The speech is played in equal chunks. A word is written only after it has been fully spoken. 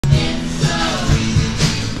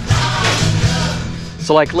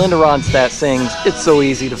So like Linda Ronstadt sings, it's so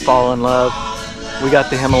easy to fall in love. We got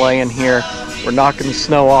the Himalayan here. We're knocking the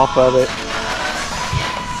snow off of it.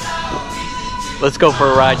 Let's go for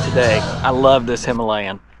a ride today. I love this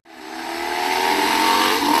Himalayan.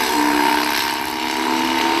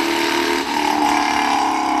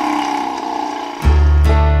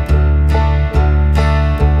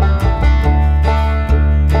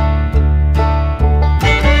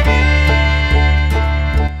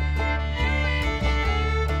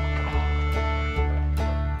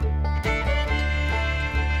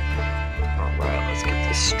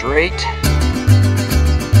 Straight.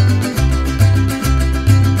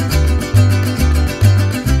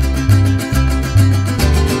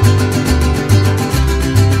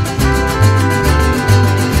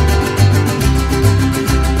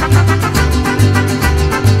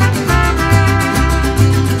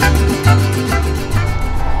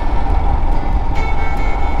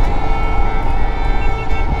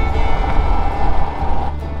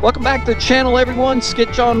 Welcome back to the channel, everyone.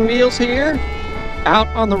 Sketch on Wheels here. Out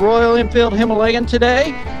on the Royal Enfield Himalayan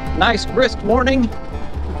today. Nice brisk morning.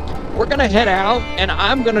 We're gonna head out and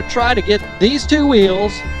I'm gonna try to get these two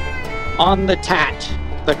wheels on the TAT,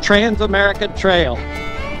 the Trans-America Trail.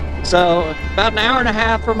 So about an hour and a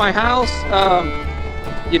half from my house.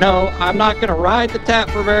 You know, I'm not gonna ride the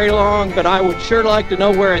TAT for very long, but I would sure like to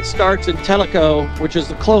know where it starts in Tellico, which is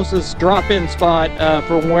the closest drop-in spot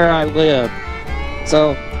from where I live.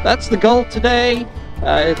 So that's the goal today.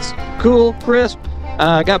 It's cool, crisp.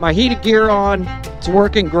 I got my heated gear on. It's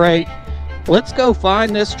working great. Let's go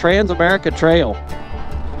find this Trans-America Trail.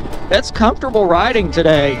 It's comfortable riding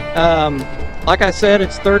today. Like I said,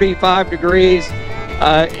 it's 35 degrees.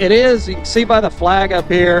 It is, you can see by the flag up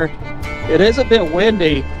here, it is a bit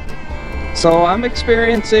windy. So I'm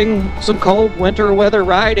experiencing some cold winter weather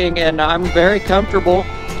riding and I'm very comfortable.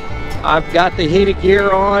 I've got the heated gear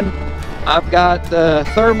on. I've got the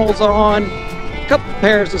thermals on. Couple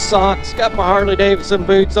pairs of socks, got my Harley Davidson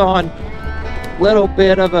boots on, little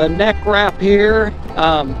bit of a neck wrap here,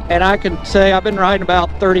 and I can say I've been riding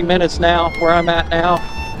about 30 minutes now where I'm at now,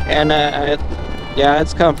 and yeah,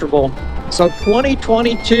 it's comfortable. So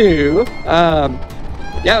 2022, yeah,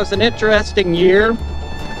 it was an interesting year.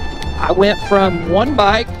 I went from one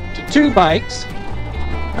bike to two bikes.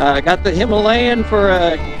 I got the Himalayan for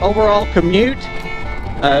an overall commute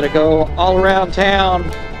to go all around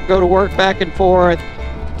town, go to work back and forth,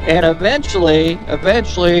 and eventually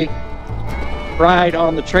ride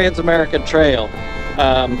on the Trans-America Trail.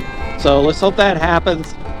 So let's hope that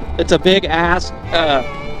happens. It's a big ask.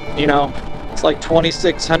 You know, it's like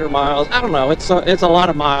 2,600 miles. I don't know, it's a lot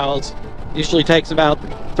of miles. Usually takes about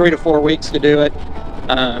 3 to 4 weeks to do it.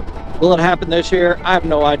 Will it happen this year? I have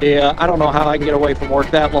no idea. I don't know how I can get away from work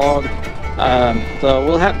that long. So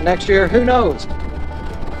will it happen next year? Who knows?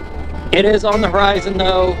 It is on the horizon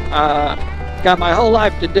though. Got my whole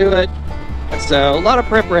life to do it. So a lot of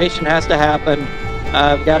preparation has to happen.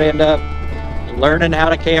 I've got to end up learning how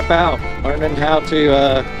to camp out, learning how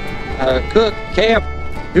to cook, camp,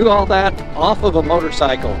 do all that off of a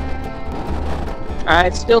motorcycle. All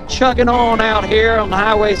right, still chugging on out here on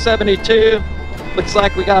Highway 72. Looks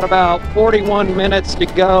like we got about 41 minutes to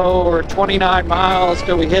go, or 29 miles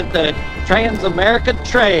till we hit the Trans-America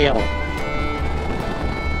Trail.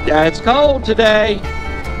 Yeah, it's cold today.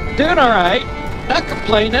 Doing all right, not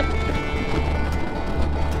complaining.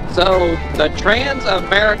 So the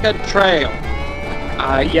Trans-America Trail.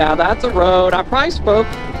 Yeah, that's a road. I probably spoke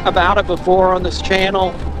about it before on this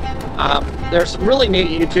channel. There's some really neat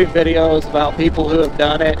YouTube videos about people who have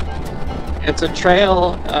done it. It's a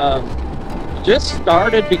trail just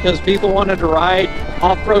started because people wanted to ride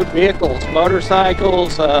off-road vehicles,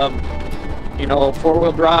 motorcycles, you know,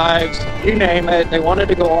 four-wheel drives, you name it. They wanted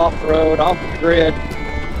to go off-road, off the grid,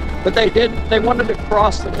 but they wanted to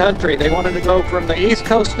cross the country. They wanted to go from the East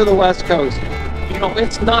Coast to the West Coast. You know,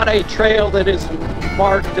 it's not a trail that is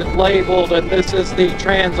marked and labeled, and this is the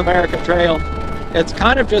Trans-America Trail. It's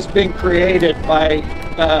kind of just been created by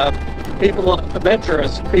people,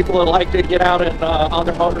 adventurous, people that like to get out and on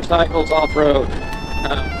their motorcycles off-road.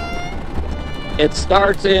 It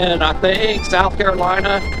starts in, I think, South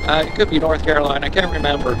Carolina. It could be North Carolina, I can't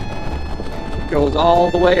remember. Goes all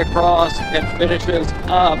the way across and finishes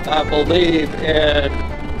up, I believe, in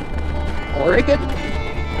Oregon.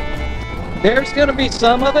 There's going to be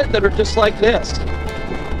some of it that are just like this,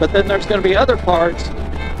 but then there's going to be other parts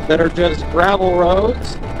that are just gravel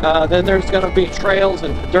roads. Then there's going to be trails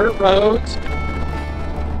and dirt roads.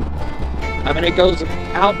 I mean, it goes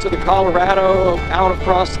out to the Colorado, out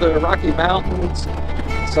across the Rocky Mountains,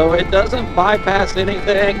 so it doesn't bypass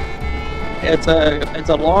anything. It's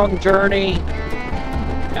a long journey.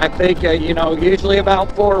 I think, you know, usually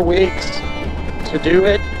about 4 weeks to do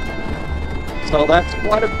it. So that's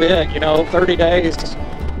quite a bit, you know, 30 days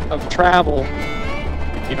of travel,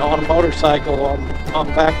 you know, on a motorcycle on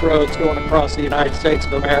back roads going across the United States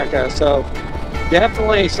of America. So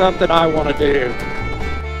definitely something I want to do.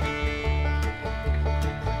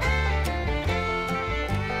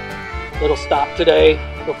 Little stop today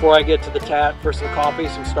before I get to the TAT for some coffee,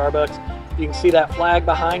 some Starbucks. You can see that flag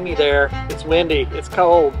behind me there. It's windy, it's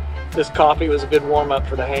cold. This coffee was a good warm-up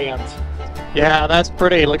for the hands. Yeah, that's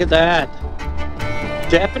pretty. Look at that.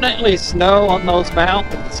 Definitely snow on those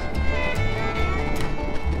mountains.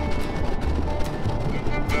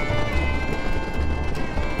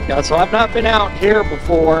 Yeah, so I've not been out here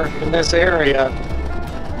before in this area.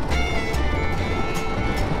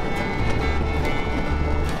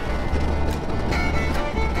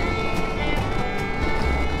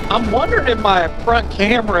 I'm wondering if my front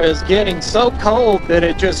camera is getting so cold that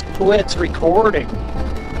it just quits recording.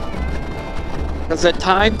 Because at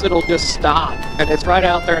times it'll just stop, and it's right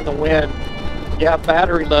out there in the wind. Yeah,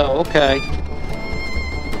 battery low, okay.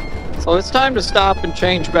 So it's time to stop and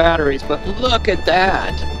change batteries, but look at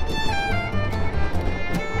that.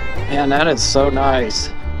 Man, that is so nice.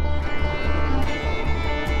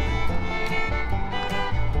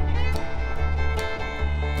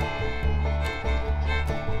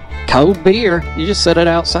 Cold beer. You just set it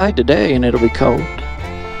outside today and it'll be cold.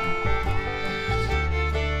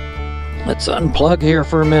 Let's unplug here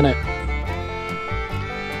for a minute.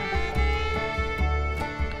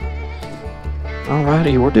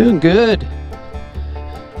 Alrighty, we're doing good.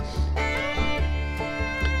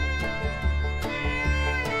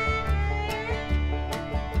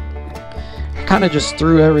 Kind of just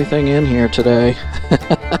threw everything in here today.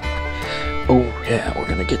 Oh yeah, we're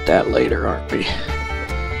gonna get that later, aren't we?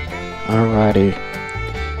 Alrighty.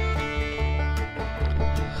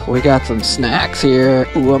 We got some snacks here.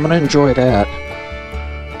 Ooh, I'm gonna enjoy that.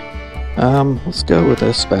 Let's go with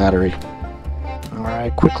this battery.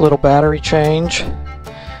 Alright, quick little battery change.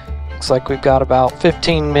 Looks like we've got about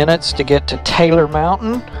 15 minutes to get to Taylor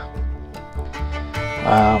Mountain.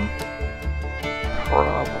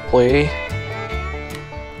 Probably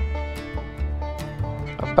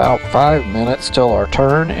about 5 minutes till our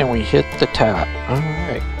turn and we hit the TAT.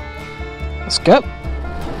 Alright. Let's go.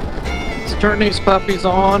 Let's turn these puppies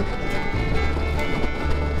on.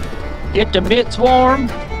 Get the mitts warm.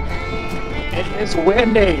 It is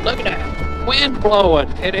windy. Look at that. Wind blowing.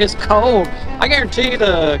 It is cold. I guarantee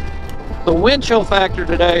the wind chill factor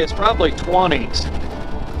today is probably 20s.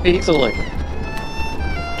 Easily.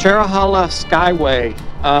 Cherahala Skyway.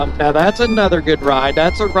 Now that's another good ride.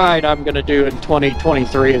 That's a ride I'm going to do in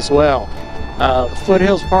 2023 as well. The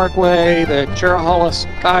Foothills Parkway, the Cherahala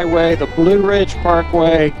Skyway, the Blue Ridge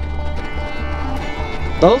Parkway.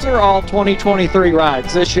 Those are all 2023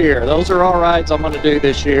 rides this year. Those are all rides I'm going to do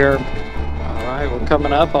this year. All right, we're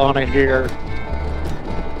coming up on it here.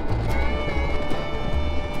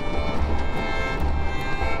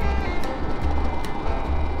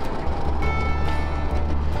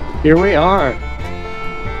 Here we are.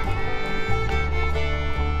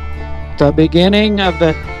 The beginning of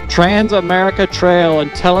the Trans-America Trail in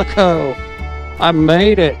Tellico. I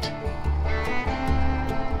made it.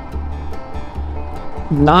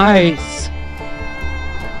 Nice.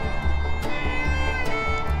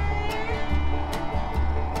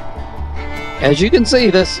 As you can see,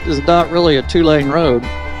 this is not really a 2-lane road.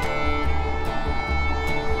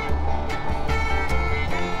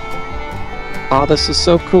 Oh, this is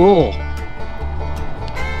so cool.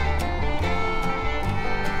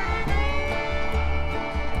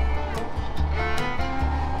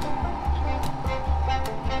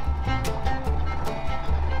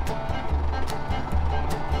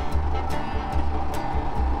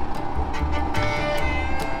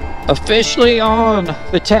 Officially on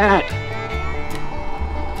the TAT.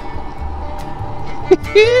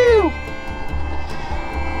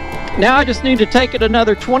 Now I just need to take it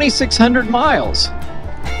another 2,600 miles.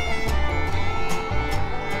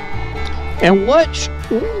 And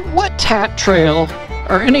what TAT trail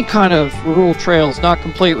or any kind of rural trail is not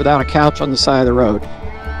complete without a couch on the side of the road?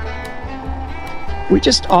 We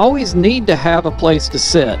just always need to have a place to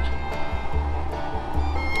sit.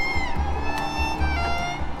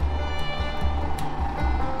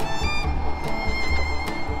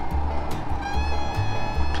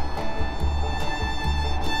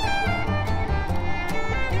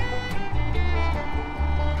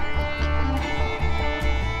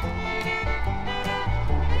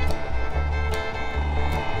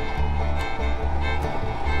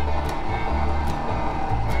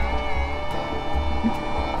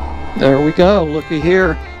 There we go, looky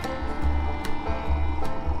here.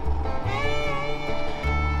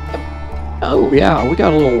 Oh yeah, we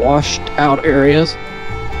got a little washed out areas.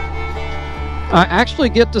 I actually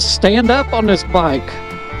get to stand up on this bike.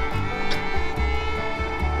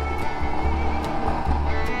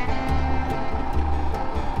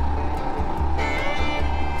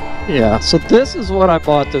 Yeah, so this is what I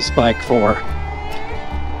bought this bike for.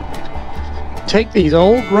 Take these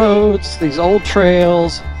old roads, these old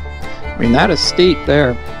trails. I mean, that is steep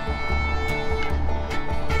there.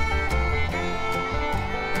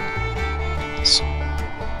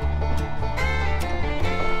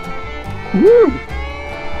 Woo!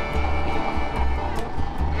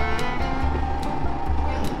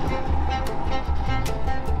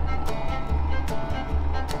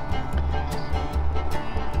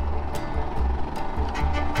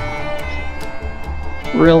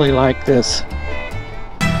 Really like this.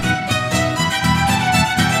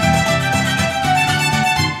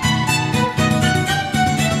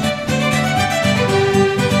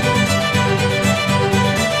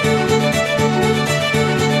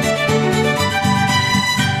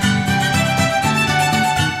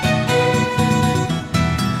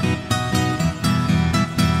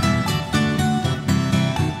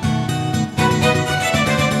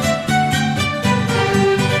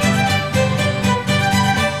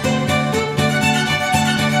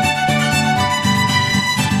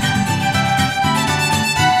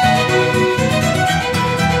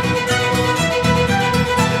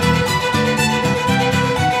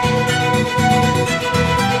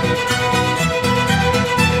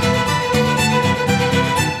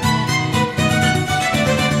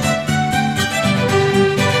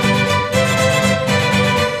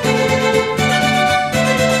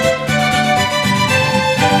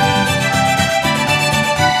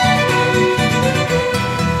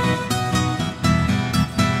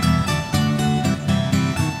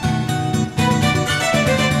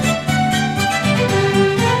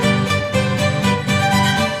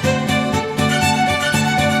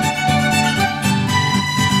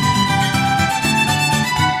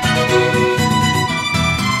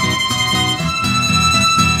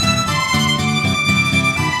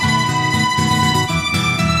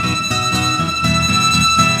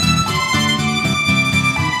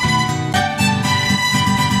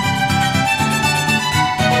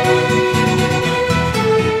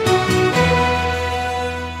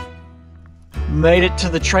 Made it to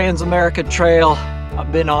the Trans-America Trail.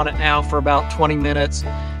 I've been on it now for about 20 minutes.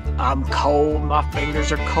 I'm cold, my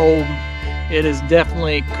fingers are cold. It is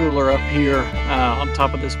definitely cooler up here on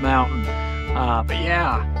top of this mountain. But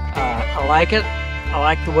yeah, I like it. I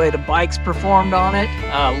like the way the bike's performed on it.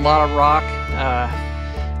 A lot of rock.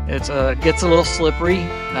 It gets a little slippery,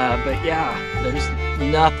 but yeah, there's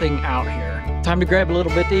nothing out here. Time to grab a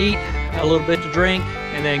little bit to eat, a little bit to drink,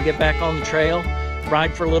 and then get back on the trail.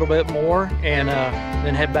 Ride for a little bit more, and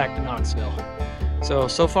then head back to Knoxville. So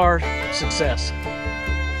far, success.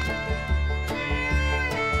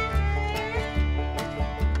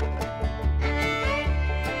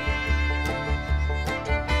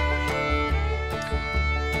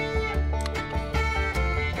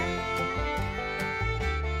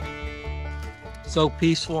 So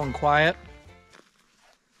peaceful and quiet.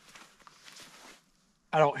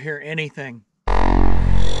 I don't hear anything.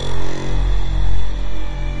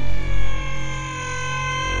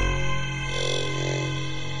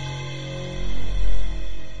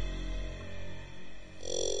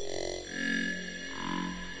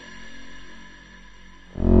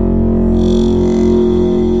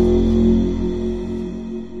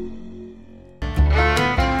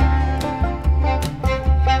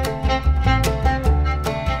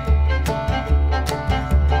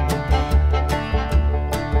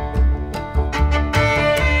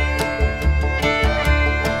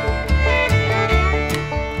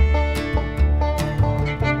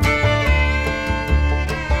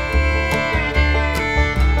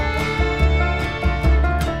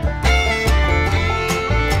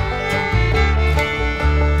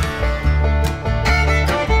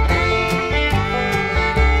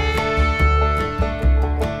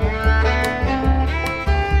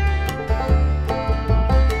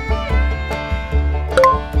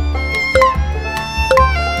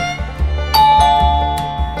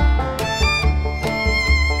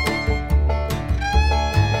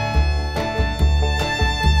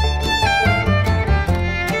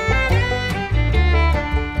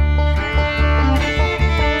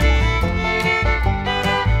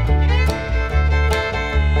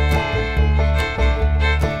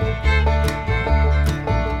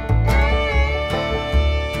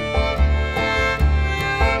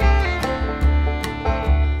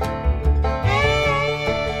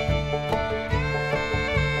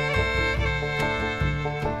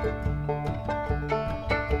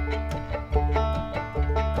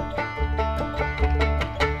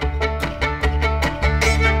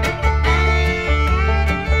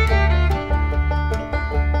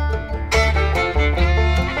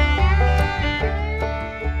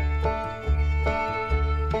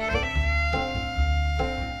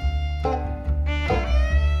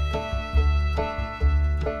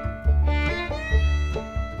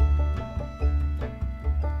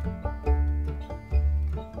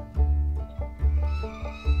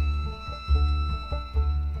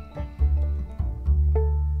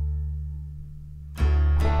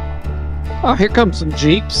 Oh, here comes some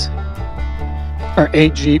Jeeps. Or a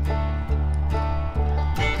Jeep.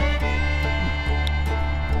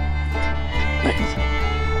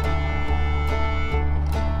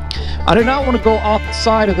 I do not want to go off the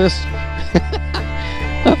side of this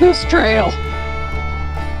of this trail.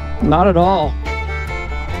 Not at all.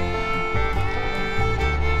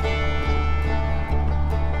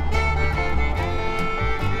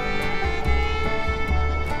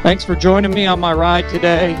 Thanks for joining me on my ride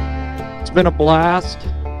today. It's been a blast.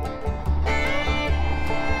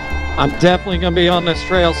 I'm definitely going to be on this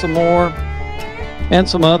trail some more, and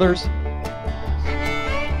some others.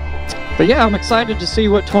 But yeah, I'm excited to see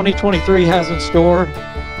what 2023 has in store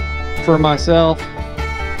for myself,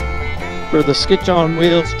 for the Sketch on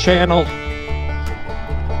Wheels channel.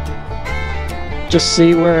 Just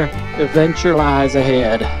see where the adventure lies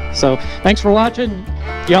ahead. So thanks for watching.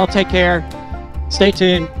 Y'all take care. Stay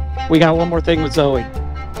tuned. We got one more thing with Zoe.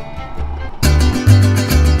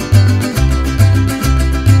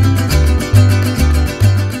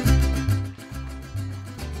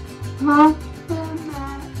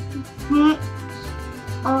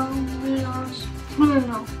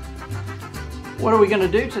 What are we going to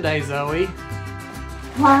do today, Zoe?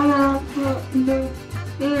 Well,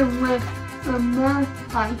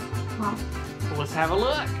 let's have a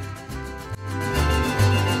look.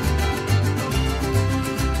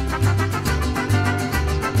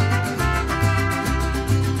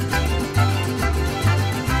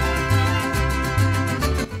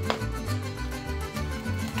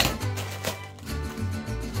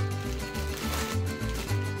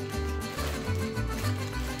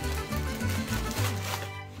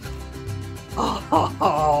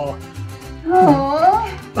 Oh,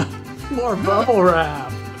 more bubble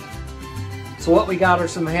wrap. So what we got are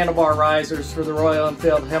some handlebar risers for the Royal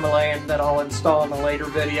Enfield Himalayan that I'll install in a later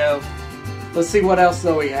video. Let's see what else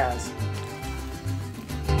Zoe has.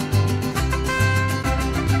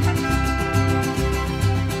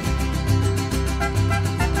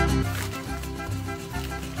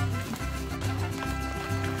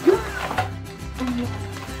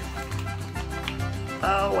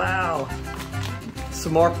 Oh wow.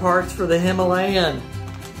 Some more parts for the Himalayan.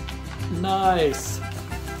 Nice.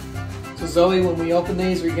 So Zoe, when we open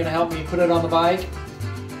these, are you going to help me put it on the bike?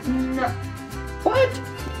 no. What?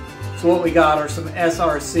 So what we got are some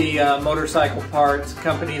SRC motorcycle parts, a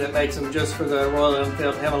company that makes them just for the Royal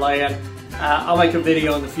Enfield Himalayan. I'll make a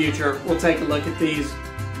video in the future. We'll take a look at these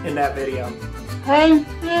in that video. Hey,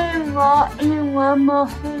 one more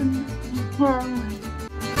thing.